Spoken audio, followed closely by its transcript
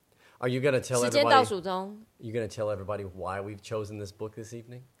Are you going to tell 时间倒 everybody? 数中， You going to tell everybody why we've chosen this book this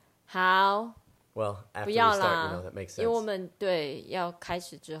evening? 好， Well, after 不 we 要 start, 啦 that makes 因为我 sense. 们对要开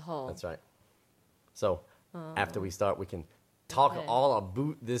始之后 That's right. So, after we start, we can talk Okay. all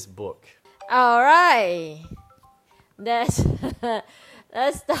about this book. All right. Let's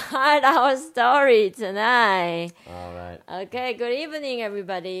start our story tonight. All right. Okay, good evening,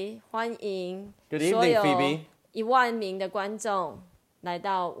 everybody. 欢迎 Good evening, 所有 Phoebe. 10000名的观众来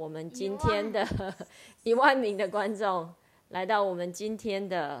到我们今天的10000名的观众来到我们今天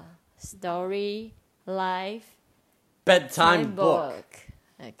的 Story Life Bedtime book.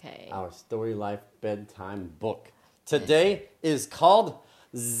 Okay. Our Story Life bedtime book. Today is called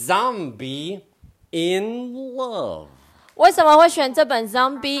Zombie in Love. 为什么会选这本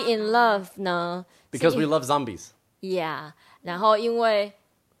Zombie in Love 呢？ Because we love zombies. Yeah. 然后因为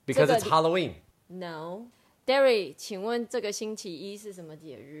Because 这个 it's Halloween. No. Derry, 请问这个星期一是什么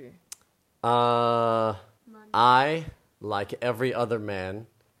节日？ I, like every other man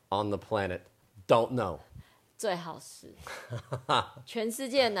on the planet, don't know. 最好是全世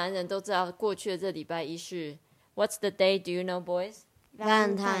界的男人都知道，过去的这礼拜一是 What's the day? Do you know, boys?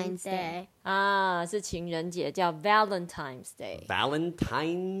 Valentine's Day. 啊，是情人节，叫 Valentine's Day.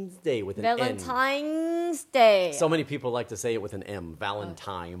 Valentine's Day with an N. Valentine's Day. So many people like to say it with an M,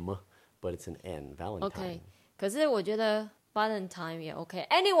 Valentine, but it's an N, Valentine. OK，可是我觉得 Valentine 也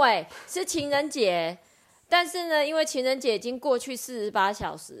OK。Anyway， 是情人节，但是呢，因为情人节已经过去48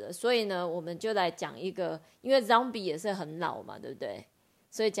小时了，所以呢，我们就来讲一个，因为 Zombie 也是很老嘛，对不对？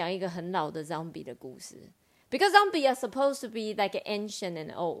所以讲一个很老的 Zombie 的故事。Because zombie are supposed to be like ancient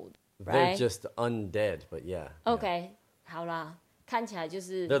and old, They're right? just undead, but yeah. OK， 好啦，看起来就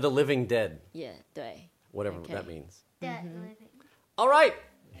是 They're the living dead, 也对 whatever Okay. that means. Dead living. All right,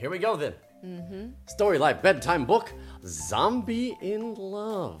 here we go then. Story Life bedtime book, Zombie in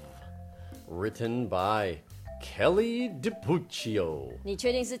Love. Written by Kelly DiPuccio. 你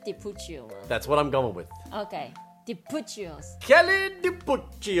确定是 DiPuccio 吗 That's what I'm going with. ？OK，DiPuccios. Kelly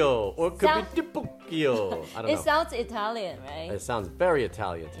DiPuccio, or it could Sound- be DiPuccio. I don't It know. sounds Italian, right? It sounds very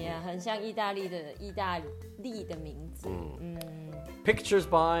Italian to me. Yeah， 很像意大利的名字。 Pictures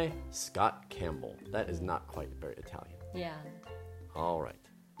by Scott Campbell. That is not quite very Italian. Yeah， All right.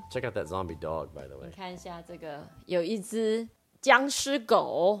 Check out that zombie dog, by the way. 你看一下这个，有一只僵尸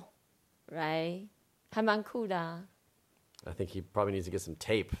狗，right？ 还蛮酷的啊。I think he probably needs to get some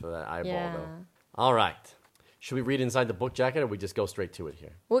tape for that eyeball, Yeah. though. All right. Should we read inside the book jacket, or we just go straight to it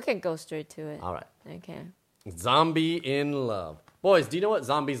here? We can go straight to it. All right. Okay. Zombie in Love. Boys, do you know what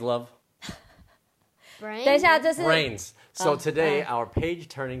zombies love? Brain. 等一下，这是 Brains. So today, our page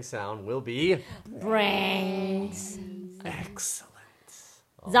turning sound will be brains。 excellent.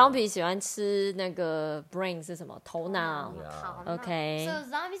 Zombie 喜欢吃那个 brain 是什么？头脑。 Okay. So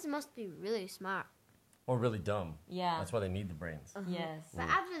zombies must be really smart. Or really dumb. Yeah. That's why they need the brains. Yes. But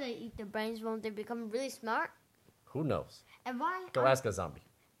after they eat the brains, won't they become really smart? Who knows? And why? Go ask a zombie.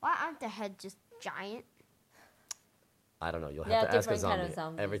 Why aren't their heads just giant? I don't know. You'll Yeah, have to ask a different kind zombie of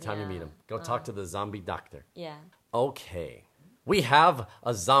zombies, every time you yeah. meet him. Go talk to the zombie doctor. Yeah. Okay. We have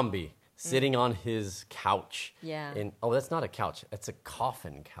a zombie sitting on his couch. Yeah. Oh, that's not a couch. That's a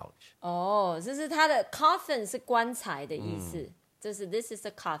coffin couch. 哦，这是它的 coffin 是棺材的意思。这是 this is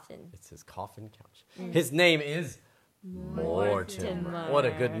a coffin. It's his coffin couch. His name is Mortimer. What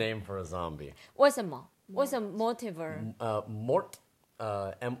a good name for a zombie. 为什么？为什么 Mortimer？ Mort,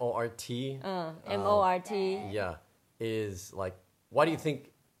 M-O-R-T. M-O-R-T。 Yeah, is like, why do you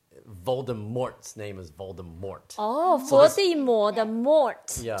think Voldemort's name is Voldemort? 哦，伏地魔的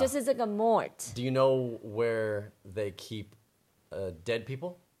mort Yeah. 就是这个 mort。 Do you know where they keep dead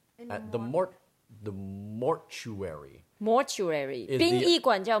people? At the mortuary. mortuary Is the- 殡仪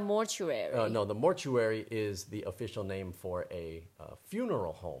馆叫 mortuary。 No, the mortuary is the official name for a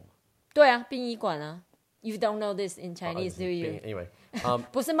funeral home. 对啊，殡仪馆啊。You don't know this in Chinese, do you? Anyway,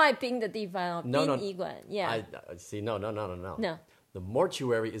 不是卖冰的地方哦， No, no. 殡仪馆。Yeah. see. No. No. The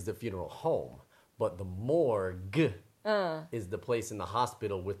mortuary is the funeral home, but the morgue is the place in the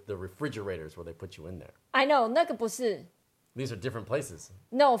hospital with the refrigerators where they put you in there. I know 那个不是。These are different places.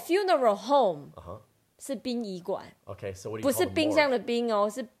 No, funeral home Uh-huh. 是殡仪馆， Okay, so what do you 不 call 是 the 冰箱 morgue? 的冰哦，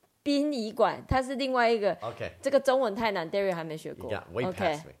是殡仪馆，它是另外一个。 Okay. 这个中文太难 ，Derry 还没学过。 You got way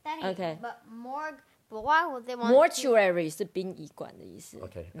past me. Daddy, Okay. But morgue. But why would they want? Mortuary 是殡仪馆的意思。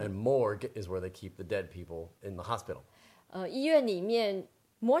 Okay, and morgue is where they keep the dead people in the hospital. 医院里面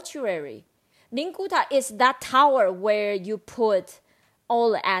mortuary， 灵骨塔 is that tower where you put all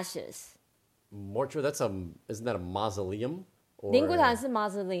the ashes。 Mortuary, isn't that a mausoleum? Or- 灵骨塔是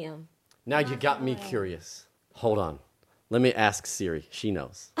mausoleum。 Now you got me curious. Hold on. Let me ask Siri. She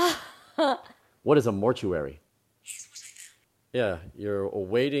knows. What is a mortuary? Yeah, you're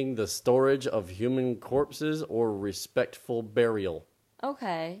awaiting the storage of human corpses or respectful burial.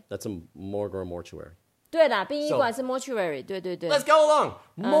 OK， That's a morgue or a mortuary. 对啦，殡仪馆是 mortuary， 对对对。 Let's go along.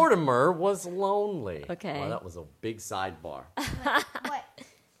 Mortimer was lonely. Okay. Well, that was a big sidebar. What?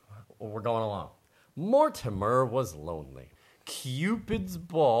 We're going along. Mortimer was lonely. Cupid's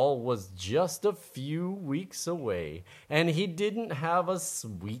ball was just a few weeks away, and he didn't have a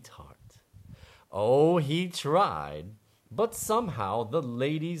sweetheart. Oh, he tried, but somehow the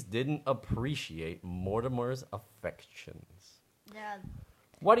ladies didn't appreciate Mortimer's affections. Yeah.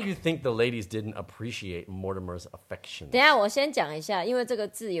 Why do you think the ladies didn't appreciate Mortimer's affections? 等一下，我先讲一下，因为这个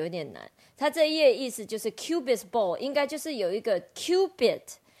字有点难。它这一页意思就是 Cupid's ball， 应该就是有一个 Cupid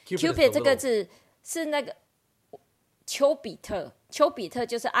这个字是那个丘比特，丘比特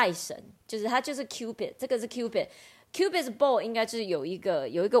就是爱神，就是他就是 Cupid， 这个是 Cupid's ball 应该就是有一个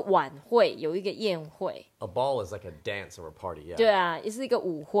晚会，有一个宴会。A ball is like a dance or a party, yeah. 对啊，也是一个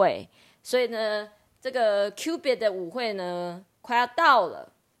舞会。所以呢，这个 Cupid 的舞会呢快要到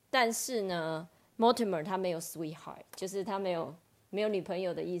了，但是呢 ，Mortimer 他没有 sweetheart， 就是他没有女朋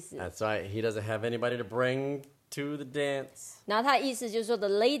友的意思。 That's right. He doesn't have anybody to bring to the dance. 然后他的意思就是说 ，the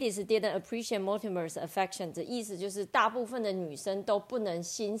ladies didn't appreciate Mortimer's affection， 这意思就是大部分的女生都不能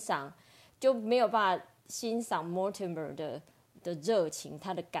欣赏，就没有办法欣赏 Mortimer 的热情，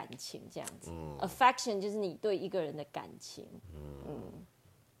他的感情这样子。affection 就是你对一个人的感情。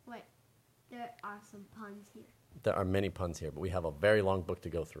Wait, there are some puns here. There are many puns here, but we have a very long book to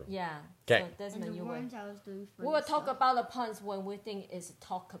go through. Yeah. Okay. So that's And my the new one. ones I was doing for We will talk about the puns when we think it's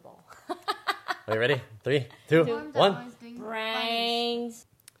talkable. Are you ready? 3, 2, ones I 1. was doing Brains.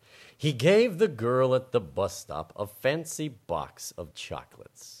 He gave the girl at the bus stop a fancy box of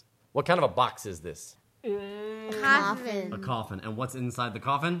chocolates. What kind of a box is this? Coffin. A coffin. And what's inside the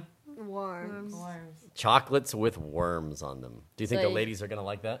coffin? Worms. Chocolates with worms on them. Do you think the So- ladies are going to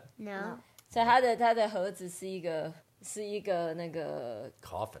like that? No. 所以它的盒子是一个那个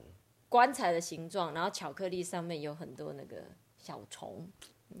Coffin. 棺材的形状，然后巧克力上面有很多那个小虫。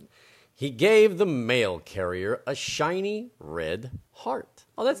 He gave the mail carrier a shiny red heart.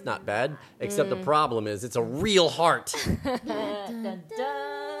 Oh, that's not bad. Except the problem is it's a real heart. Dun,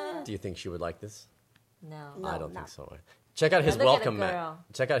 dun. Do you think she would like this? No. I don't think so. Check out his Now look at the welcome mat. girl.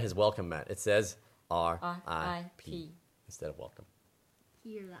 Check out his welcome mat. It says R-I-P R-I-P. instead of welcome.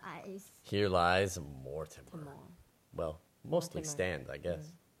 Here lies. Here lies Mortimer. Come on. Well, mostly Mortimer. stand, I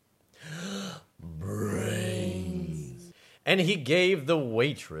guess. Brains. And he gave the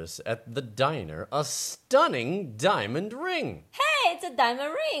waitress at the diner a stunning diamond ring. Hey, it's a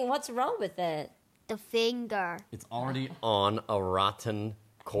diamond ring. What's wrong with it? The finger. It's already on a rotten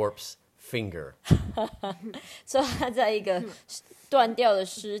corpse finger. 所以它在一个断掉的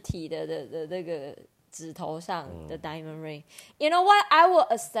尸体的那个指头上的 diamond ring. You know what? I will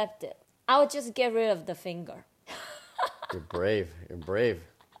accept it. I will just get rid of the finger. You're brave. You're brave.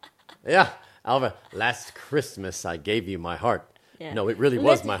 Yeah, Alva, last Christmas I gave you my heart. Yeah. No, it really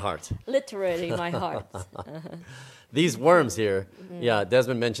was my heart. Literally, my heart. These worms here, yeah,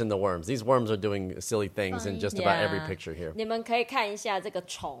 Desmond mentioned the worms. These worms are doing silly things in just about every Yeah. picture here. 你们可以看一下这个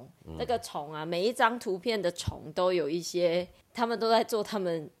虫，这个虫啊，每一张图片的虫都有一些，他们都在做他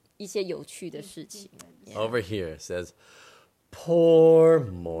们一些有趣的事情。 Over here it says, poor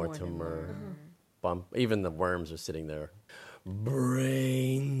Mortimer. Bump. Even the worms are sitting there.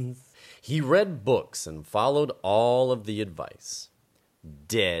 Brains. He read books and followed all of the advice.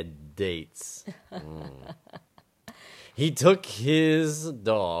 Dead dates. He took his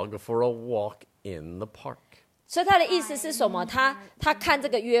dog for a walk in the park. 所以他的意思是什么？他看这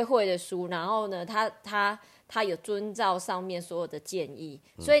个约会的书，然后呢，他有遵照上面所有的建议。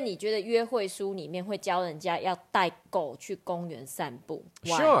所以你觉得约会书里面会教人家要带狗去公园散步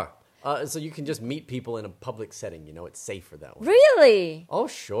Why? Sure. So you can just meet people in a public setting. You know, it's safer that way. Really? Oh,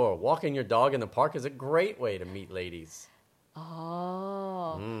 sure. Walking your dog in the park is a great way to meet ladies.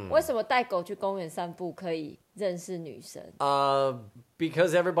 哦，为什么带狗去公园散步可以认识女生？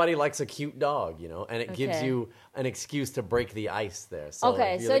 Because everybody likes a cute dog, you know, and it gives Okay. you an excuse to break the ice there. So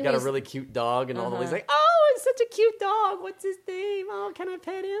Okay, if you so got a you- really cute dog and all the ladies like, oh, it's such a cute dog. What's his name? Oh, can I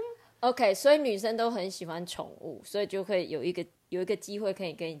pet him? OK， 所以女生都很喜欢宠物，所以就会有一个机会可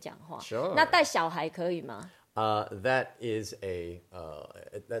以跟你讲话。 Sure. 那带小孩可以吗 That is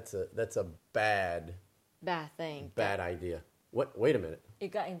that's a bad ？Bad thing. idea. What? Wait a minute.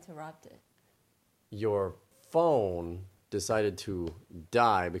 It got interrupted. Your phone decided to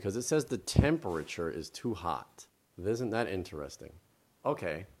die because it says the temperature is too hot. Isn't that interesting?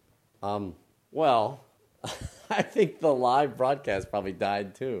 Okay. Well, I think the live broadcast probably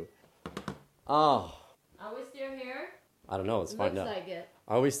died too. Oh, Are we still here? I don't know. Let's find Looks out. like it.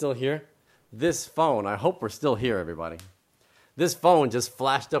 Are we still here? This phone, I hope we're still here, everybody. This phone just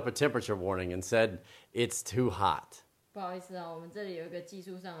flashed up a temperature warning and said it's too hot. 不好意思啊，我们这里有一个技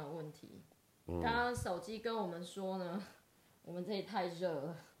术上的问题。刚刚手机跟我们说呢，我们这里太热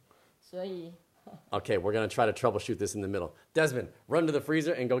了，所以 Okay, we're going to try to troubleshoot this in the middle. Desmond, run to the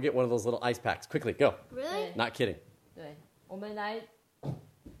freezer and go get one of those little ice packs. Quickly, go. Really? Not kidding. 对，我们来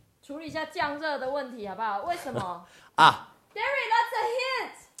处理一下降热的问题，好不好？为什么 Ah, ？Derry, that's a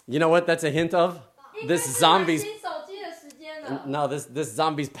hint. you know what that's a hint of? 应该 This 是玩 zombie's... 新手机的时间了。 No, this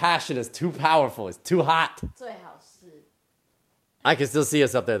zombie's passion is too powerful. It's too hot. 最好是 I can still see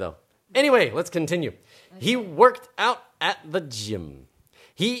us up there, though. Anyway, let's continue. He worked out at the gym.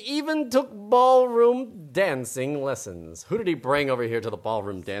 He even took ballroom dancing lessons. Who did he bring over here to the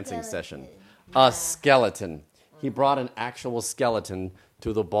ballroom dancing session? A skeleton. He brought an actual skeleton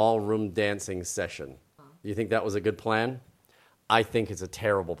to the ballroom dancing session. Do you think that was a good plan? I think it's a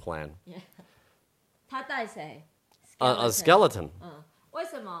terrible plan. 他带谁 A skeleton. 为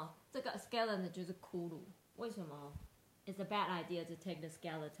什么这个 skeleton 就是骷髅？为什么 it's a bad idea to take the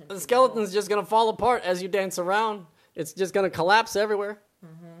skeleton? The skeleton's just going to fall apart as you dance around. It's just going to collapse everywhere.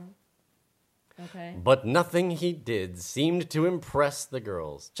 Okay. But nothing he did seemed to impress the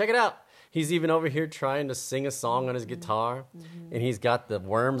girls. Check it out. He's even over here trying to sing a song on his guitar. And he's got the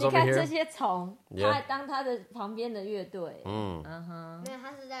worms 你 over 看这 here. 些虫， Yeah. 他当他的旁边的乐队。没有，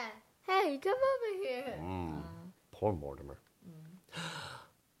他是在 Hey, come over here. Poor Mortimer.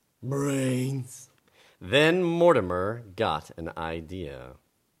 Brains. Then Mortimer got an idea.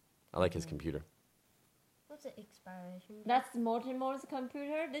 I like his computer. What's the expiration? That's Mortimer's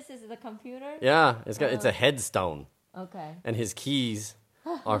computer. This is the computer. Yeah, it's a headstone. Okay. And his keys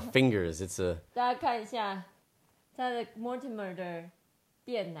are fingers. It's a... 大家看一下，他的 Mortimer 的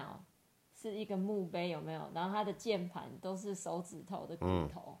电脑是一个墓碑，有没有？然后他的键盘都是手指头的骨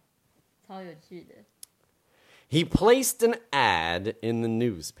头，超有趣的。 He placed an ad in the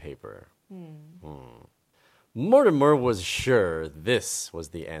newspaper. Mortimer was sure this was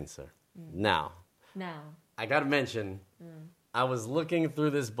the answer. Now, Now, I gotta mention, I was looking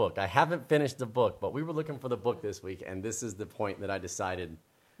through this book. I haven't finished the book, but we were looking for the book this week, and this is the point that I decided,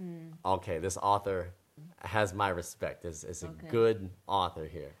 okay, this author has my respect. It's a Okay. good author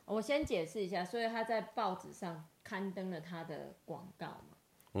here. 我先解释一下，所以他在报纸上刊登了他的广告嘛。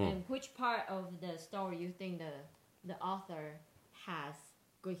And which part of the story you think the author has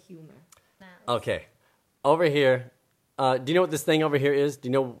good humor? Okay, over here, do you know what this thing over here is? Do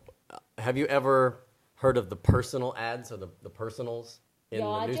you know, have you ever heard of the personal ads or the personals in 有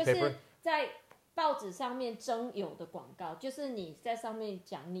啊， the 就 newspaper? 是在报纸上面征友的广告，就是你在上面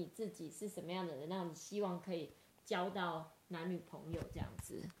讲你自己是什么样的人，然后你希望可以交到男女朋友这样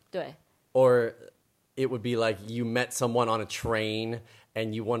子。对， Or it would be like you met someone on a train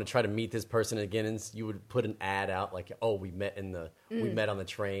and you want to try to meet this person again, and you would put an ad out like, "Oh, we met on the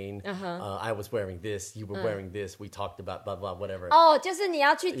train. I was wearing this, you were wearing this. We talked about blah blah whatever." 哦，就是你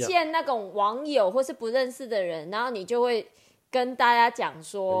要去见那种网友或是不认识的人，然后你就会跟大家讲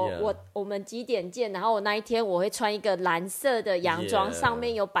说 Yeah. 我们几点见，然后我那一天我会穿一个蓝色的洋装 Yeah. 上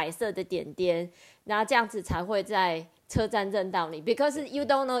面有白色的点点，然后这样子才会在车站认到你 ，because you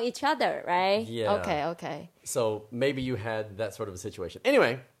don't know each other, right? Yeah. Okay. So maybe you had that sort of a situation.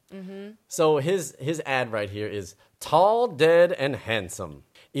 Anyway, so his ad right here is tall, dead, and handsome.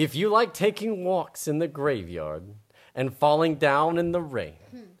 If you like taking walks in the graveyard and falling down in the rain,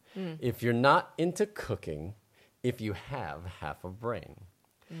 if you're not into cooking, if you have half a brain,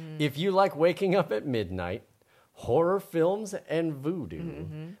 if you like waking up at midnight, horror films, and voodoo,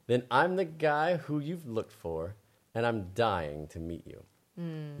 then I'm the guy who you've looked for, and I'm dying to meet you.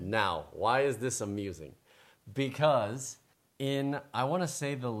 Now, why is this amusing? Because in, I want to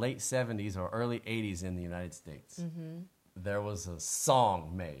say, the late 70s or early 80s in the United States, there was a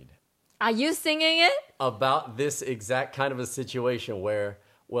song made Are you singing it? about this exact kind of a situation where,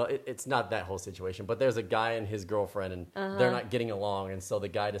 well, it's not that whole situation, but there's a guy and his girlfriend, and they're not getting along, and so the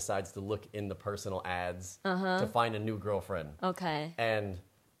guy decides to look in the personal ads to find a new girlfriend. Okay. And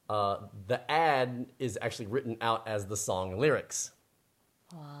the ad is actually written out as the song lyrics.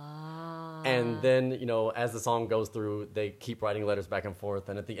 Wow. And then, you know, as the song goes through, they keep writing letters back and forth.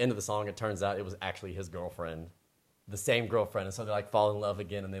 And at the end of the song, it turns out it was actually his girlfriend, the same girlfriend. And so they like fall in love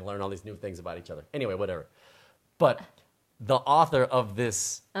again and they learn all these new things about each other. Anyway, whatever. But the author of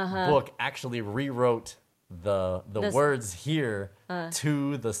this book actually rewrote the words here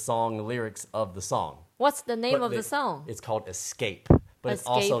to the song lyrics of the song. What's the name But of the song? It's called Escape, but it's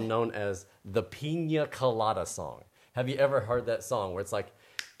also Escape. known as the Pina Colada song. Have you ever heard that song where it's like,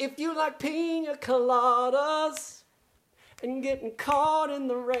 If you like pina coladas and getting caught in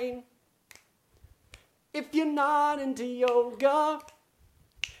the rain, if you're not into yoga,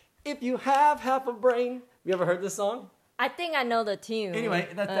 if you have half a brain. You ever heard this song? I think I know the tune. Anyway,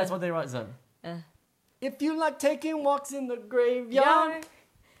 that's what they wrote. If you like taking walks in the graveyard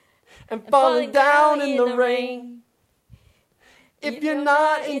and falling down in the rain, if you're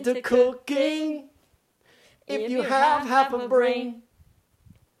not into cooking, if you have half a brain,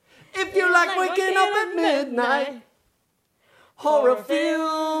 if you like waking up at midnight, horror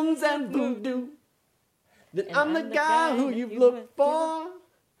films and voodoo, then I'm the guy who you've looked for,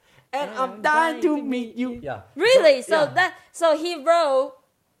 and I'm dying to meet you. Yeah. Really? So Yeah. so he wrote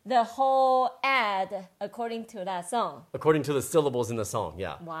the whole ad according to that song. According to the syllables in the song,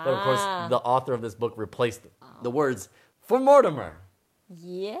 yeah. Wow. But of course, the author of this book replaced the words for Mortimer.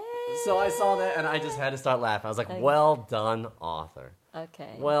 Yeah. So I saw that and I just had to start laughing. I was like, well done, author.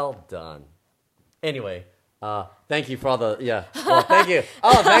 Okay. Well done. Anyway, thank you for all the, well, thank you.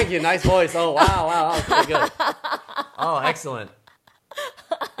 Oh, thank you. Nice voice. Oh, wow, that was pretty good. Oh, excellent.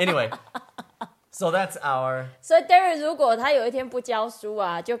 Anyway, so that's our... 所以 Derek 如果他有一天不教书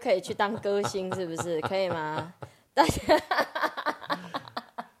啊，就可以去当歌星，是不是？可以吗？大家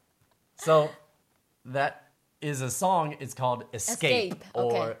So that is a song. It's called Escape, Escape,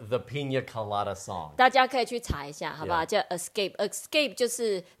 or okay. the Pina Colada song. 大家可以去查一下，好不好 Yeah. 叫 escape，escape 就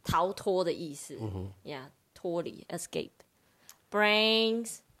是逃脱的意思。Yeah， 脱离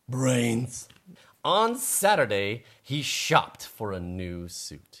escape。Brains。 Brains. On Saturday, he shopped for a new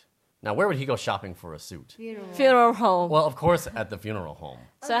suit. Now, where would he go shopping for a suit? Funeral home， Well, of course, at the funeral home.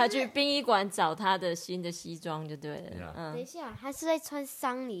 所以他去殡仪馆找他的新的西装就对了。 Yeah. 等一下，他是在穿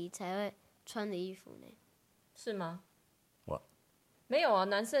丧礼才会穿的衣服呢。是吗？ What? 没有啊，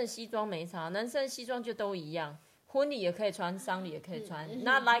男生的西装没差，男生的西装就都一样，婚礼也可以穿，丧礼也可以穿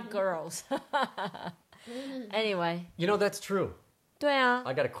，Not like girls 。Anyway， You know, that's true. 对啊，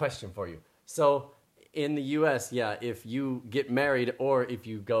 I got a question for you. So, in the U.S., if you get married or if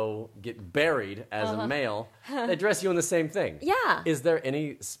you go get buried as a male, they dress you in the same thing. Yeah. Is there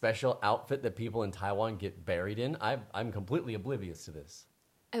any special outfit that people in Taiwan get buried in? I'm completely oblivious to this.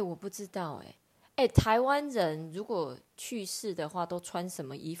 哎，我不知道哎，台湾人如果去世的话，都穿什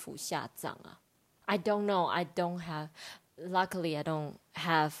么衣服下葬啊？I don't know. I don't have. Luckily, I don't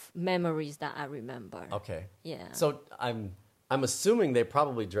have memories that I remember. Okay. Yeah. So I'm assuming they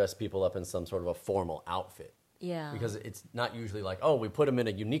probably dress people up in some sort of a formal outfit. Yeah. Because it's not usually like, oh, we put them in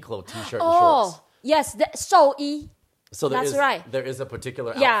a Uniqlo t-shirt and Oh, shorts. yes, 寿衣。 So that's right. There is a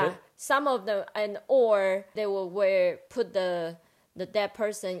particular Yeah, outfit? some of them, or they will put the dead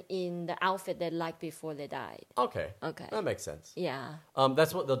person in the outfit they liked before they died. Okay. Okay. That makes sense. Yeah.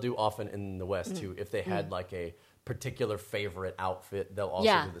 That's what they'll do often in the West, too. If they had like a particular favorite outfit, they'll also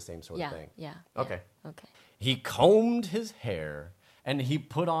Yeah. do the same sort Yeah. of thing. Yeah. Okay. Okay. He combed his hair and he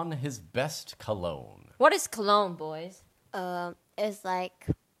put on his best cologne. What is cologne, boys? It's like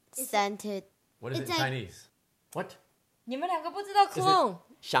scented. What is it in It's like- Chinese? What? 你们两个不知道 Is cologne？ it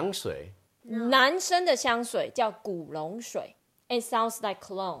香水? 男生的香水叫古龙水。It sounds like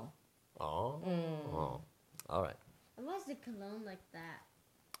cologne. Oh. Oh. All right. Why is the cologne like that?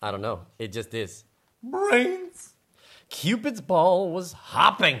 I don't know. It just is. Brains. Cupid's ball was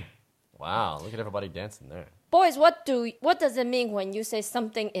hopping. Wow, look at everybody dancing there. Boys, what does it mean when you say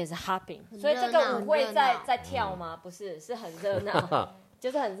something is hopping? 所以这个舞会热闹在跳吗？不是，是很热闹，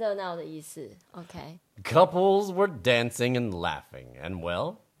就是很热闹的意思。OK. Couples were dancing and laughing and,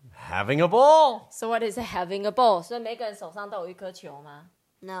 well, having a ball. So what is having a ball? 所以每个人手上都有一颗球吗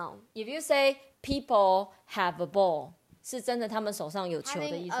No.？If you say people have a ball，是真的他们手上有球的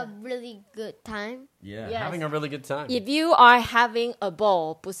Having 意 a 思。 really good time. Yeah, Yes. having a really good time. If you are having a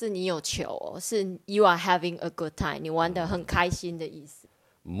ball，不是你有球哦，是 you are having a good time，你玩得很开心的意思。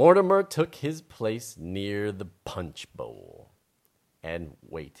 Mortimer took his place near the punch bowl and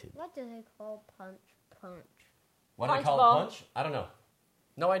waited. What do they call punch? What do they call it, bowl. punch? I don't know.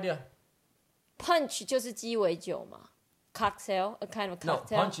 No idea. Punch 就是鸡尾酒嘛，cocktail, a kind of No,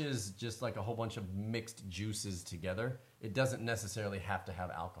 cocktail. punch is just like a whole bunch of mixed juices together. It doesn't necessarily have to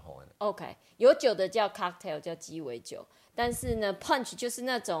have alcohol in it. OK，有酒的叫 cocktail，叫鸡尾酒，但是呢，punch 就是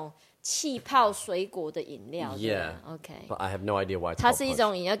那种气泡水果的饮料。 Yeah. OK， But I have no idea why it's 它 called 是一 punch.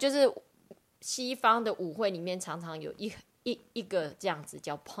 种饮料，就是西方的舞会里面常常有一个这样子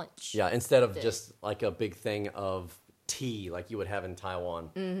叫 punch。 Yeah, instead of just like a big thing of tea like you would have in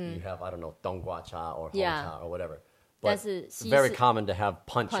Taiwan, you have, I don't know, donggua cha or hong Yeah. cha or whatever. But 但是 it's 西 very 式 common to have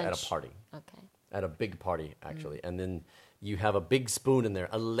punch at a punch. party, OK， at a big party, actually. And then you have a big spoon in there,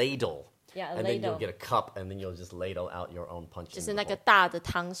 a ladle. Yeah, a and then you'll ladle. get a cup, and then you'll just ladle out your own punch. 就是那个大的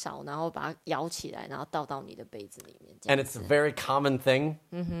汤勺，然后把它舀起来，然后倒到你的杯子里面。这样 And it's a very common thing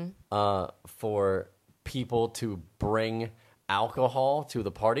for people to bring alcohol to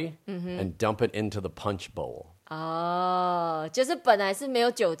the party and dump it into the punch bowl. 哦，就是本来是没有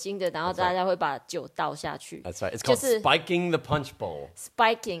酒精的，然后 That's right. 大家会把酒倒下去。 That's right. It's 就 called 是 spiking the punch bowl.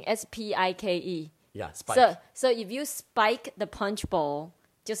 spiking, S-P-I-K-E. Yeah, spike. So if you spike the punch bowl，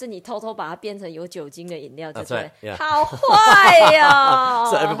 就是你偷偷把它变成有酒精的饮料，就 That's 对 right, yeah. 好坏哦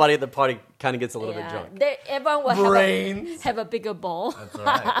So everybody at the party kind of gets a little bit drunk. Everyone will Brains. have a bigger bowl. That's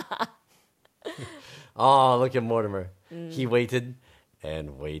right. Oh, look at Mortimer. He waited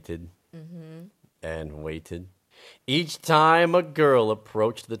and waited and waited. Each time a girl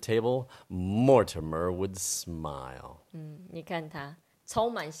approached the table, Mortimer would smile. 你看他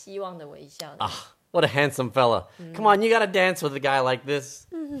充满希望的微笑。 What a handsome fella. Come on, you gotta dance with a guy like this.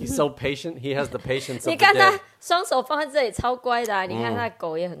 He's so patient. He has the patience 你 of the 看他 dead. 双手放在这里超乖的、你看他的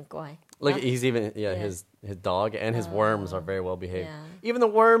狗也很乖。 Look, he's even, Yeah. his dog and his worms are very well behaved. Yeah. Even the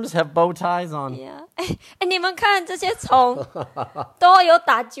worms have bow ties on. Yeah. 哎，你们看这些虫都有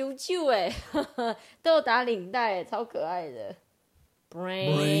打啾啾哎，都有打领带哎，超可爱的。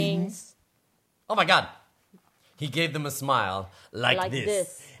Brains Oh my god. He gave them a smile like, like this.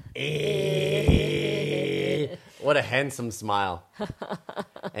 this. What a handsome smile.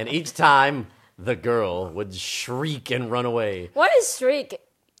 And each time, the girl would shriek and run away. What is shriek?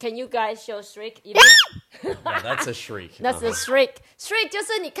 Can you guys show shriek? Yeah, that's a shriek. That's the shriek. Shriek 就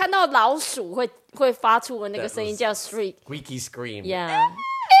是你看到老鼠会发出的那个声音叫 shriek. Squeaky scream. Yeah.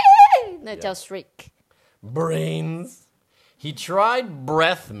 那叫 shriek. Brains. He tried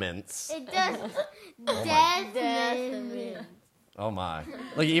breath mints. It does. Desmond. Oh my.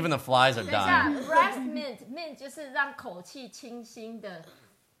 Look, even the flies are 等一下 dying. breath mint 就是让口气清新的，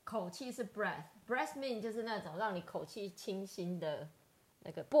口气是 breath mint 就是那种让你口气清新的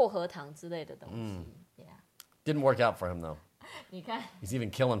那个薄荷糖之类的东西。Yeah. Didn't work out for him though. 你看， He's even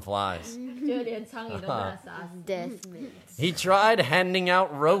killing flies. 就连苍蝇都被它杀死。 Desmond. He tried handing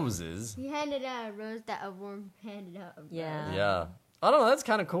out roses. He handed out a rose that a worm handed out a rose. Yeah. Yeah. I don't know, that's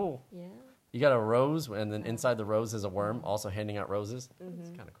kind of cool. Yeah. You got a rose, and then inside the rose is a worm, also handing out roses.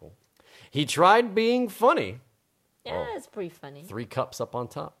 It's kind of cool. He tried being funny. Yeah, it's pretty funny. 3 cups up on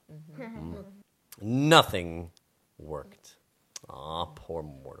top. Nothing worked. Aw, poor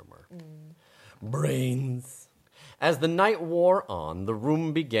Mortimer. Brains. As the night wore on, the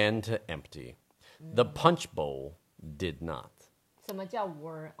room began to empty. The punch bowl did not. 什么叫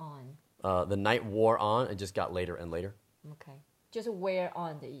wear on? The night wore on, it just got later and later. OK， 就是 wear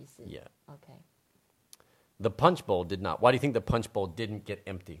on 的意思。 Yeah. OK， The punch bowl did not. Why do you think the punch bowl didn't get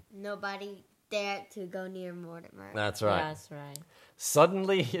empty? Nobody dared to go near Mortimer. That's right. That's right.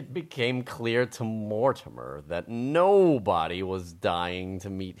 Suddenly, it became clear to Mortimer that nobody was dying to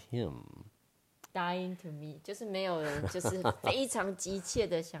meet him. Dying to meet 就是没有人，就是非常急切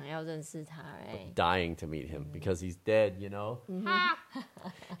的想要认识他。哎， Dying to meet him because he's dead, you know?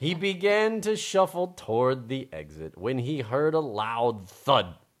 He began to shuffle toward the exit when he heard a loud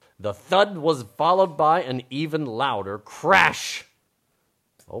thud. The thud was followed by an even louder crash.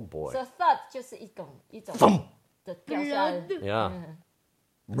 Oh boy. So thud 就是一种 Thump. 的掉下来。 Yeah.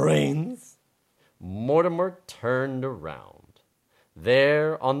 Brains. Mortimer turned around.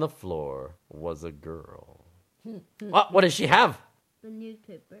 There on the floor was a girl. What does she have? The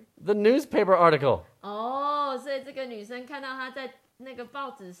newspaper. The newspaper article. 哦，所以这个女生看到她在那个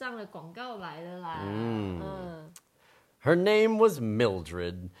报纸上的广告来了啦。Her name was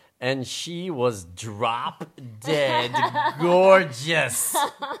Mildred, and she was drop dead gorgeous.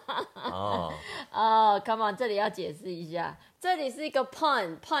 Come on，这里要解释一下，这里是一个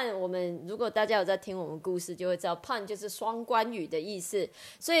pun。我们如果大家有在听我们故事，就会知道 pun 就是双关语的意思。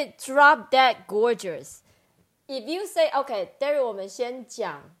所以 drop dead gorgeous。If you say OK，Derry， 我们先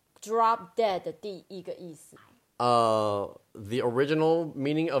讲 drop dead 的第一个意思。 The original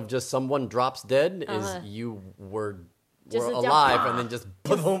meaning of just someone drops dead is you were alive and then just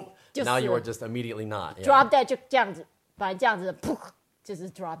boom. 就 Now 死 you 了 are just immediately not. Yeah. Drop dead 就这样子，本来这样子的，噗，就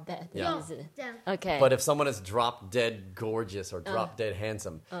是 drop dead 的意思。这样 OK， But if someone is drop dead gorgeous or drop dead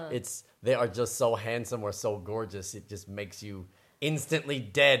handsome, they are just so handsome or so gorgeous, it just makes you instantly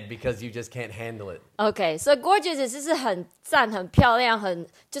dead because you just can't handle it. OK， 所以 gorgeous 就是很赞、很漂亮、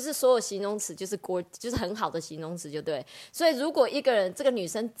就是所有形容词就是就是很好的形容词，就对。所以如果一个人这个女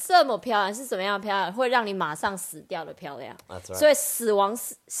生这么漂亮，是怎么样漂亮？会让你马上死掉的漂亮。 That's right. 所以死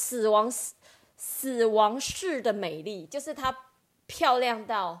亡式的美丽，就是她漂亮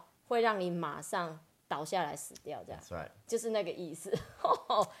到会让你马上倒下来死掉，这样 That's right. 就是那个意思。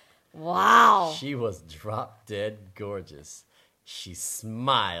Wow. She was drop dead gorgeous. She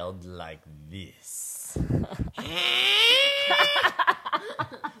smiled like this.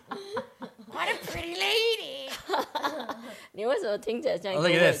 What a pretty lady. 你为什么听起来像一 Oh, 个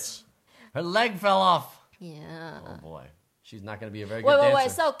look at witch? this. Her leg fell off. Yeah. Oh boy. She's not going to be a very good Wait. dancer.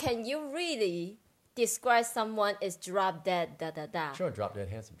 So can you really describe someone as drop dead, Sure, drop dead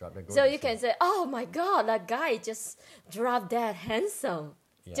handsome, drop dead gorgeous. So you can say, oh my god, that guy just drop dead handsome.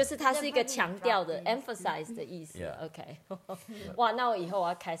 Yeah. 就是它是一个 Yeah, 强调的 drop dead. emphasize 的意思。 Yeah. OK， 哇，那我以后我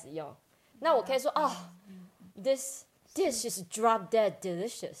要开始用。那我可以说哦 ，this dish is drop dead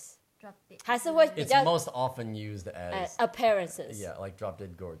delicious， Drop it. 还是会比 It's 较 most often used as, appearances。 yeah, like drop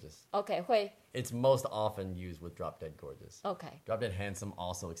dead gorgeous. OK， 会 It's most often used with drop dead gorgeous. OK。 Drop dead handsome,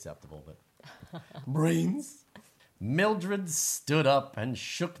 also acceptable, but brains. Mildred stood up and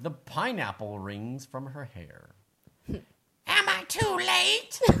shook the pineapple rings from her hair. Am I too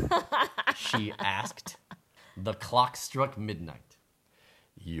late? She asked. The clock struck midnight.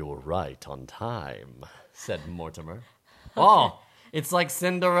 You're right on time, said Mortimer. Oh, it's like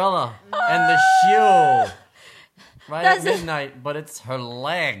Cinderella and the shoe. Right at midnight, but it's her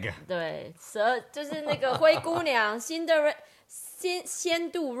leg. 对，就是那个灰姑娘仙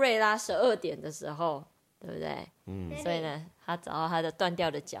杜瑞拉12点的时候，对不对？所以呢，她找到她的断掉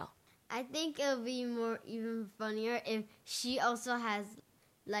的脚。I think it'll be even funnier if she also has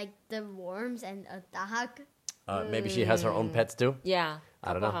like the worms and a dog. Maybe she has her own pets too. Yeah，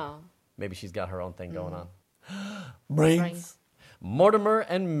 I don't 搞 know. 不好 Maybe she's got her own thing going on. Brains. Mortimer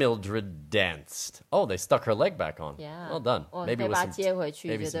and Mildred danced. Oh, they stuck her leg back on. Yeah. Well done. 我 Maybe 可以 with 把 some, 它接回去，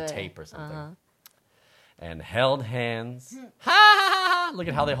 maybe 对 some 不对 tape or something. 嗯哼 And held hands. Ha ha ha! Look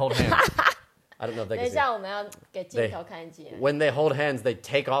at how they hold hands. I don't know if they 等一 can 下，我们要给镜头看见 see. When they hold hands, they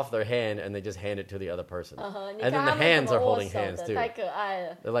take off their hand and they just hand it to the other person. 你 And 看 then 他 the 们 hands 怎 are 么握 holding 手 hands 的， too. 太可爱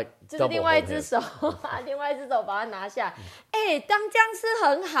了。 They're like 这是 double 另外一 hold 只 hands. 手，另外一只手把它拿下。哎，当僵尸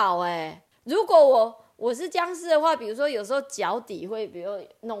很好哎。如果我是僵尸的话，比如说有时候脚底会，比如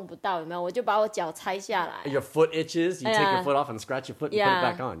弄不到，有没有？我就把我脚拆下来。 Your foot itches, you take Yeah. your foot off and scratch your foot and Yeah. put it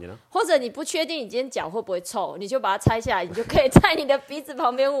back on, you know? 或者你不确定你今天脚会不会臭，你就把它拆下来，你就可以在你的鼻子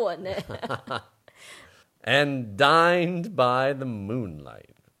旁边闻呢。And dined by the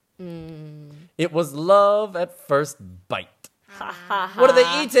moonlight. It was love at first bite. 哈哈哈。 What are they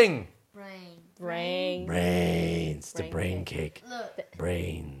eating? Brain. Brain. Brains. The Brain brain cake. Look,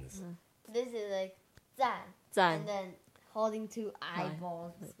 Brains. this is like 赞 赞 and then holding two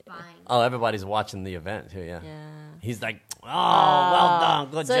eyeballs, spine. Oh, everybody's watching the event too, yeah. Yeah. He's like, oh, well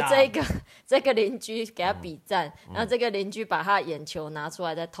done, good 所以 job. 这个邻居给他比赞，然后这个邻居把他的眼球拿出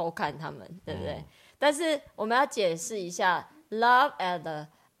来在偷看他们，对不对？但是我们要解释一下 love at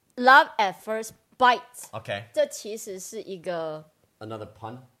first bite， Okay. 这其实是一个 Another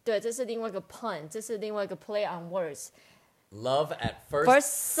pun. 对，这是另外一个 pun， 这是另外一个 play on words。 Love at first,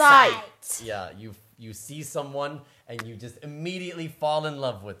 First sight. Yeah, you see someone and you just immediately fall in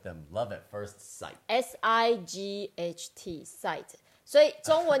love with them. Love at first sight. sight sight， 所以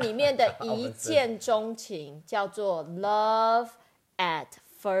中文里面的一见钟情叫做 love at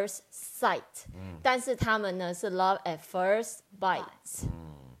first sight，但是他们呢是 love at first bite。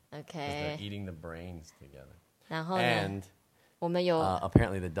 They're OK， eating the brains together. 然后呢， And 我们有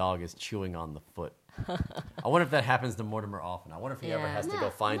apparently the dog is chewing on the foot. I wonder if that happens to Mortimer often. I wonder if he ever Yeah. has to go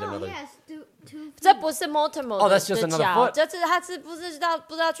find another. he has two feet. 这不是 Mortimer 的 that's just another 脚， foot. 这是他是不知道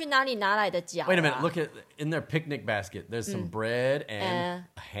去哪里拿来的脚、啊。 Wait a minute, look at in their picnic basket. There's some bread and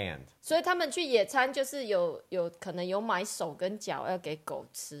a hand. 所以他们去野餐就是有可能有买手跟脚要给狗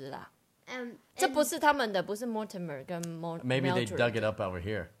吃啦。 这不是他们的，不是 Mortimer 跟 Maybe they Mildred dug it up over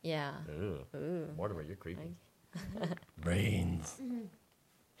here. Yeah. Ooh. Mortimer, you're creepy. Brains.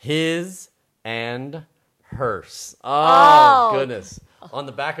 His and hers. Oh, goodness. On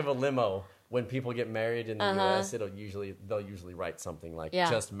the back of a limo, when people get married in the US, they'll usually write something like Yeah.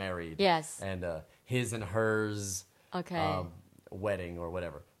 just married. Yes. And his and hers OK， wedding or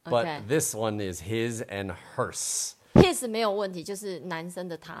whatever. Okay. But this one is his and hers. his 没有问题，就是男生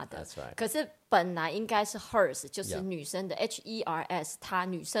的他的。 That's right. 可是本来应该是 hers，就是 Yeah. 女生的 hers， 她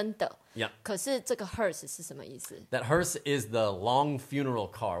女生的。 Yeah. 可是这个 hers 是什么意思？ That hearse is the long funeral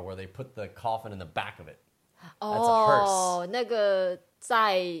car where they put the coffin in the back of it. 哦，那个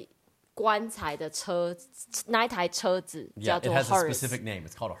在棺材的车，那一台车子 Yeah, 叫 it 做 has a hearse。 specific name.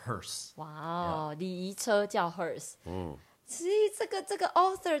 It's called a hearse. 哇哦，礼仪车叫 hearse。所以这个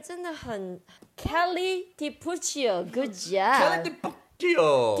author 真的很 Kelly DiPuccio，good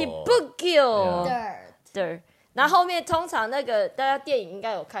job。DiPuccio， Dirt. 对。然后后面通常那个大家电影应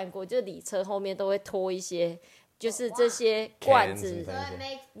该有看过，就是礼车后面都会拖一些就是这些罐 Cans 子 and。 So it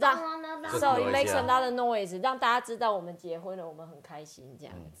makes 让 Just So it noise, makes a yeah. lot of noise， 让大家知道我们结婚了，我们很开心这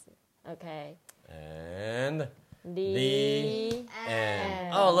样子。OK， And the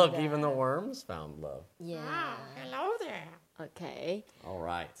and oh look, even the worms found love. yeah. Hello there. OK， All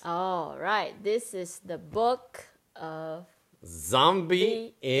right. all right. This is the book of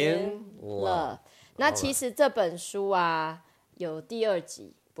Zombie in Love. 那其实这本书啊有第二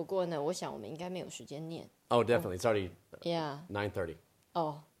集，不过呢，我想我们应该没有时间念。 Oh, definitely. It's already Yeah， 9:30.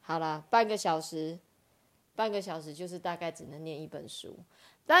 哦，好啦，半个小时就是大概只能念一本书，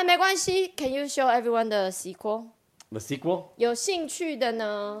但没关系。Can you show everyone the sequel？ The sequel? 有兴趣的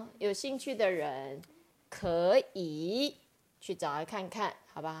呢，有兴趣的人可以去找来看看，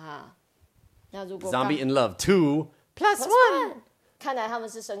好不好？那如果 Zombie in Love 2 plus 1. 看来他们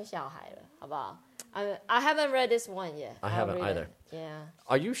是生小孩了，好不好？I haven't read this one yet. I haven't I'll read either. it. Yeah.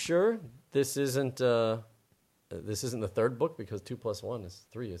 Are you sure this isn't the third book because 2 plus 1 is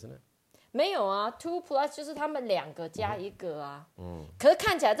 3, isn't it? 没有啊 ，two plus 就是他们两个加一个啊。可是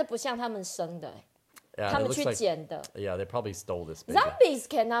看起来这不像他们生的、欸， Yeah, 他 it 们 looks 去 like 捡的。 yeah, they probably stole this baby. Zombies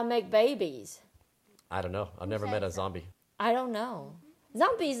cannot make babies. I don't know. I've never met a zombie. I don't know.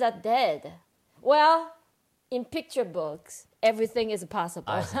 Zombies are dead. Well, in picture books, everything is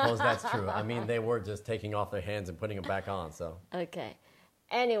possible. I suppose that's true. I mean, they were just taking off their hands and putting them back on, so. Okay.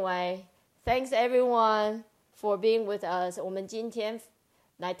 Anyway, thanks everyone for being with us. 我们今天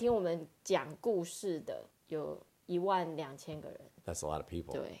来听我们讲故事的有12000个人。 That's a lot of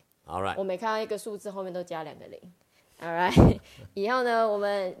people. 对， All right. 我每看到一个数字后面都加2个0。All right. 以后呢，我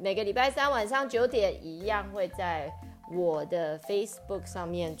们每个礼拜三晚上9点一样会在我的 Facebook 上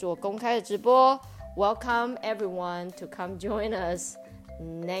面做公开的直播。Welcome everyone to come join us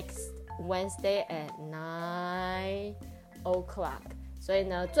next Wednesday at 9 o'clock. 所以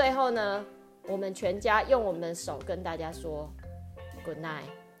呢，最后呢，我们全家用我们的手跟大家说 Good night.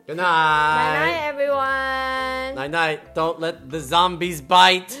 Good Night night. night, everyone. Night night. Don't let the zombies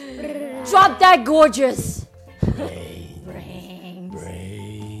bite. Drop that gorgeous. Brains.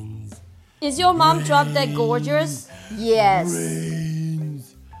 Is your mom drop that gorgeous? Yes.